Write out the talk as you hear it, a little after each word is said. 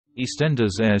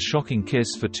EastEnders airs shocking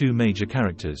kiss for two major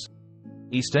characters.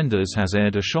 EastEnders has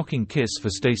aired a shocking kiss for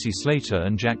Stacey Slater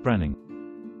and Jack Branning.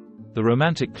 The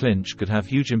romantic clinch could have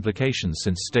huge implications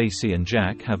since Stacey and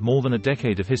Jack have more than a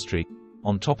decade of history,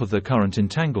 on top of their current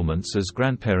entanglements as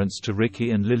grandparents to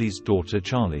Ricky and Lily's daughter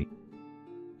Charlie.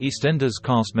 EastEnders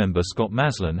cast member Scott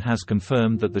Maslin has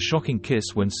confirmed that the shocking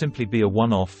kiss won't simply be a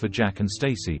one-off for Jack and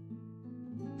Stacey.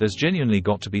 "There's genuinely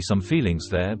got to be some feelings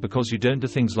there because you don't do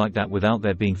things like that without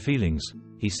there being feelings,"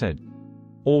 he said.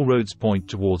 "All roads point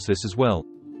towards this as well.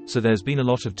 So there's been a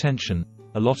lot of tension,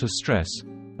 a lot of stress,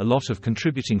 a lot of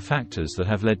contributing factors that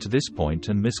have led to this point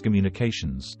and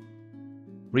miscommunications.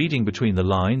 Reading between the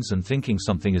lines and thinking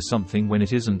something is something when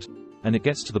it isn't, and it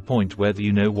gets to the point where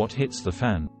you know what hits the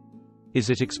fan.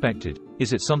 Is it expected?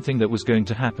 Is it something that was going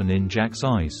to happen in Jack's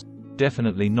eyes?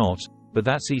 Definitely not, but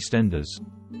that's EastEnders."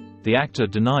 The actor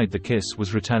denied the kiss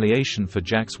was retaliation for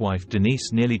Jack's wife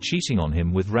Denise nearly cheating on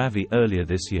him with Ravi earlier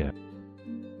this year.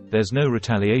 "There's no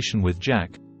retaliation with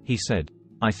Jack," he said.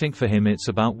 "I think for him it's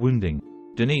about wounding.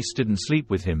 Denise didn't sleep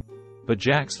with him. But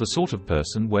Jack's the sort of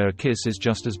person where a kiss is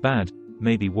just as bad,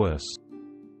 maybe worse.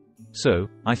 So,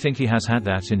 I think he has had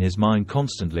that in his mind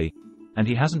constantly, and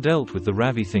he hasn't dealt with the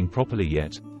Ravi thing properly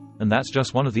yet, and that's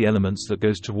just one of the elements that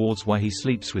goes towards why he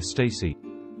sleeps with Stacey.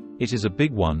 It is a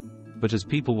big one, but as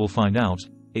people will find out,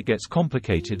 it gets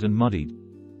complicated and muddied.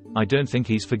 I don't think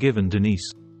he's forgiven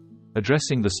Denise."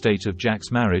 Addressing the state of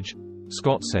Jack's marriage,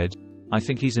 Scott said, "I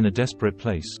think he's in a desperate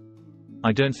place.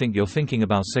 I don't think you're thinking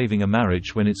about saving a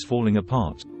marriage when it's falling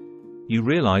apart. You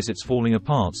realize it's falling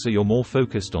apart, so you're more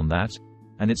focused on that,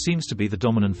 and it seems to be the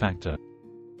dominant factor.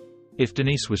 If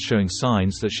Denise was showing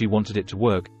signs that she wanted it to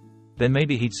work, then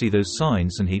maybe he'd see those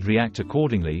signs and he'd react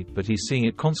accordingly, but he's seeing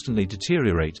it constantly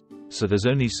deteriorate, so there's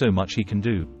only so much he can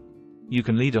do. You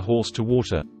can lead a horse to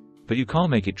water, but you can't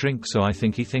make it drink, so I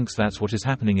think he thinks that's what is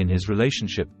happening in his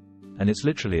relationship, and it's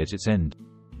literally at its end.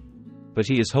 But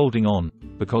he is holding on,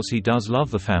 because he does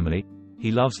love the family,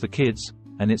 he loves the kids,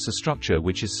 and it's a structure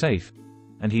which is safe,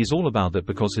 and he is all about that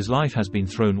because his life has been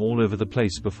thrown all over the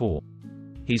place before.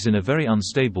 He's in a very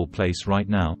unstable place right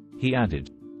now," he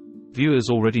added. Viewers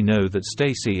already know that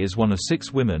Stacey is one of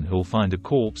 6 women who'll find a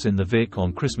corpse in the Vic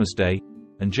on Christmas Day,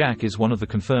 and Jack is one of the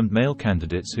confirmed male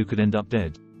candidates who could end up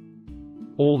dead.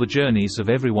 "All the journeys of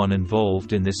everyone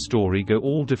involved in this story go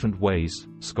all different ways,"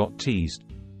 Scott teased.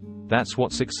 "That's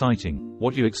what's exciting.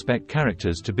 What you expect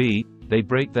characters to be, they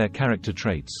break their character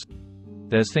traits.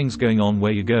 There's things going on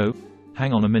where you go,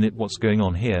 hang on a minute, what's going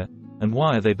on here, and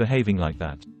why are they behaving like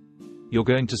that? You're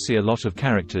going to see a lot of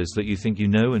characters that you think you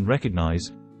know and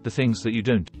recognize, the things that you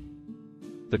don't.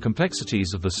 The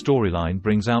complexities of the storyline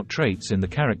brings out traits in the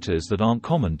characters that aren't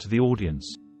common to the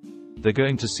audience. They're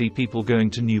going to see people going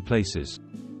to new places."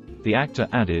 The actor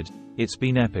added, "It's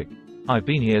been epic. I've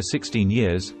been here 16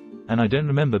 years, and I don't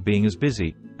remember being as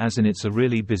busy, as in it's a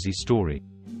really busy story.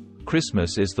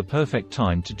 Christmas is the perfect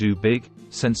time to do big,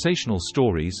 sensational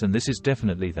stories, and this is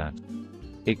definitely that.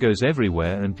 It goes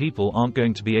everywhere and people aren't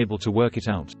going to be able to work it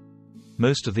out.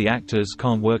 Most of the actors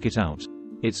can't work it out.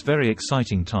 It's very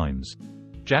exciting times."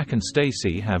 Jack and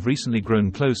Stacey have recently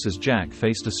grown close as Jack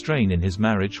faced a strain in his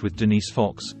marriage with Denise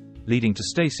Fox, leading to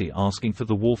Stacey asking for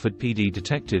the Walford PD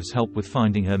detectives' help with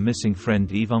finding her missing friend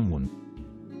Eve Unwin.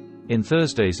 In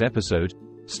Thursday's episode,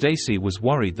 Stacey was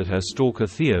worried that her stalker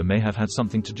Theo may have had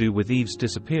something to do with Eve's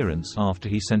disappearance after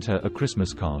he sent her a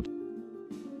Christmas card.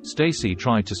 Stacey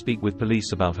tried to speak with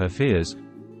police about her fears,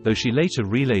 though she later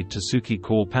relayed to Suki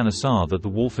Kaur Panesar that the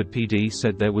Walford PD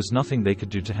said there was nothing they could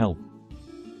do to help.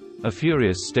 A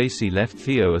furious Stacey left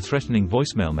Theo a threatening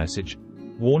voicemail message,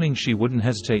 warning she wouldn't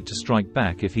hesitate to strike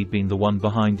back if he'd been the one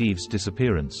behind Eve's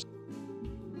disappearance.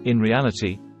 In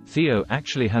reality, Theo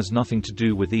actually has nothing to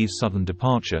do with Eve's sudden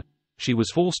departure. She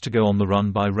was forced to go on the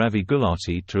run by Ravi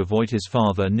Gulati to avoid his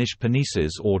father Nish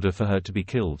Panis's order for her to be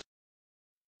killed.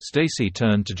 Stacey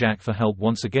turned to Jack for help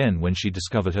once again when she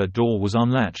discovered her door was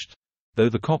unlatched, though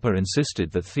the copper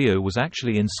insisted that Theo was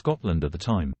actually in Scotland at the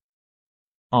time.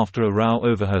 After a row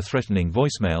over her threatening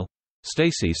voicemail,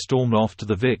 Stacey stormed off to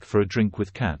the Vic for a drink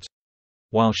with Kat.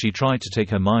 While she tried to take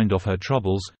her mind off her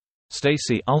troubles,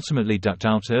 Stacey ultimately ducked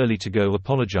out early to go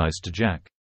apologize to Jack.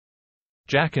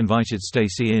 Jack invited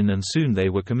Stacey in and soon they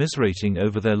were commiserating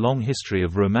over their long history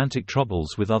of romantic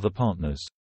troubles with other partners.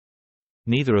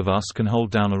 "Neither of us can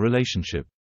hold down a relationship.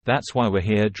 That's why we're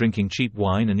here drinking cheap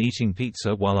wine and eating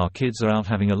pizza while our kids are out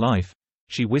having a life,"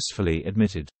 she wistfully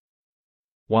admitted.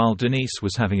 While Denise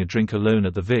was having a drink alone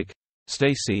at the Vic,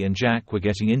 Stacey and Jack were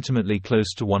getting intimately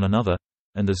close to one another,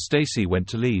 and as Stacey went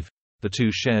to leave, the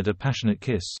two shared a passionate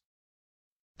kiss.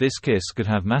 This kiss could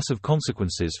have massive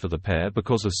consequences for the pair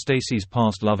because of Stacy's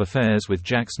past love affairs with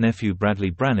Jack's nephew Bradley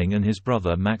Branning and his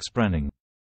brother Max Branning.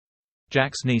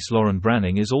 Jack's niece Lauren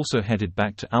Branning is also headed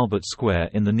back to Albert Square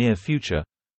in the near future,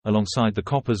 alongside the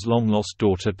couple's long-lost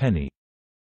daughter Penny.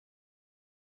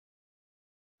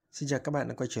 Xin chào các bạn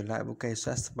đã quay trở lại với kênh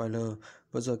Spoiler.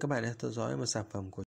 Vừa rồi các bạn đã theo dõi một sản phẩm của